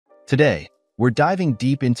Today, we're diving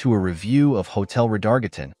deep into a review of Hotel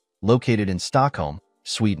Riddargatan, located in Stockholm,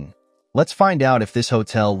 Sweden. Let's find out if this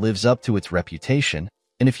hotel lives up to its reputation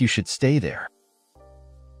and if you should stay there.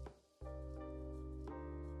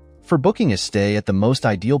 For booking a stay at the most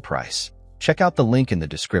ideal price, check out the link in the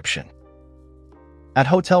description. At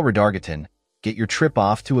Hotel Riddargatan, get your trip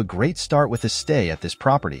off to a great start with a stay at this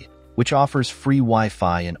property, which offers free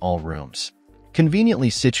Wi-Fi in all rooms. Conveniently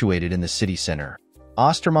situated in the city center,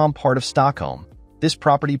 Östermalm part of Stockholm, this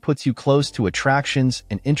property puts you close to attractions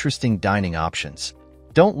and interesting dining options.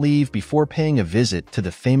 Don't leave before paying a visit to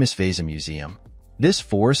the famous Vasa Museum. This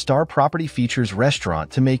 4-star property features restaurant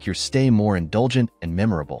to make your stay more indulgent and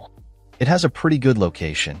memorable. It has a pretty good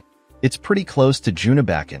location. It's pretty close to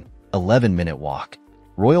Riddargatan, 11-minute walk.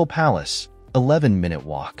 Royal Palace, 11-minute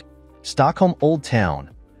walk. Stockholm Old Town,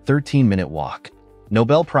 13-minute walk.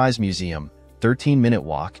 Nobel Prize Museum, 13-minute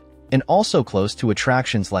walk. And also close to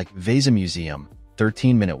attractions like Vasa Museum,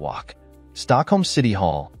 13-minute walk. Stockholm City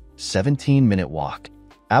Hall, 17-minute walk.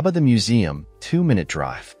 ABBA the Museum, 2-minute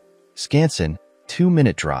drive. Skansen,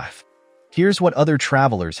 2-minute drive. Here's what other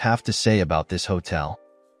travelers have to say about this hotel.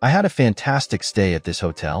 I had a fantastic stay at this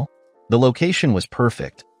hotel. The location was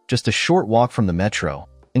perfect, just a short walk from the metro,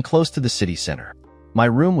 and close to the city center. My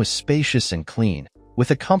room was spacious and clean,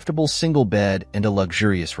 with a comfortable single bed and a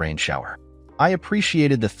luxurious rain shower. I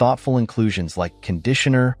appreciated the thoughtful inclusions like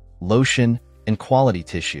conditioner, lotion, and quality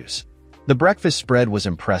tissues. The breakfast spread was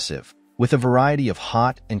impressive, with a variety of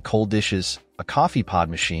hot and cold dishes, a coffee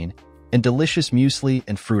pod machine, and delicious muesli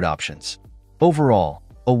and fruit options. Overall,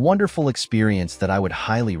 a wonderful experience that I would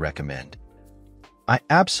highly recommend. I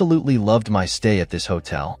absolutely loved my stay at this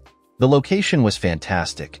hotel. The location was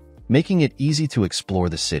fantastic, making it easy to explore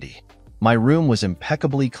the city. My room was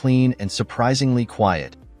impeccably clean and surprisingly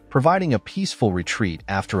quiet, providing a peaceful retreat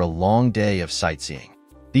after a long day of sightseeing.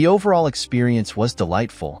 The overall experience was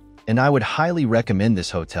delightful, and I would highly recommend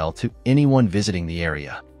this hotel to anyone visiting the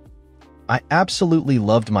area. I absolutely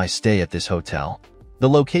loved my stay at this hotel. The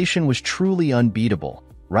location was truly unbeatable,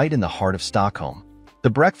 right in the heart of Stockholm. The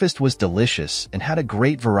breakfast was delicious and had a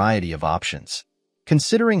great variety of options.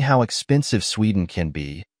 Considering how expensive Sweden can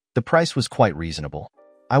be, the price was quite reasonable.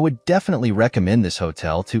 I would definitely recommend this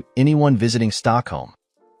hotel to anyone visiting Stockholm.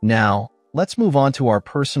 Now, let's move on to our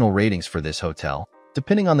personal ratings for this hotel,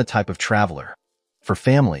 depending on the type of traveler. For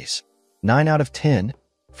families, 9 out of 10.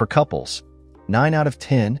 For couples, 9 out of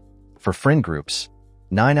 10. For friend groups,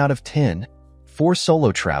 9 out of 10. For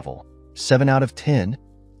solo travel, 7 out of 10.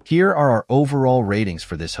 Here are our overall ratings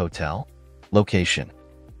for this hotel. Location,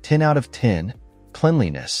 10 out of 10.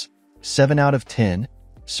 Cleanliness, 7 out of 10.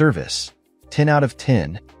 Service, 10 out of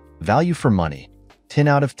 10. Value for money, 10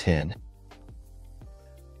 out of 10.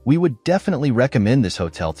 We would definitely recommend this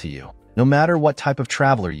hotel to you, no matter what type of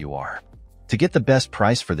traveler you are. To get the best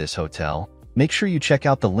price for this hotel, make sure you check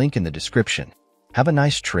out the link in the description. Have a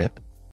nice trip.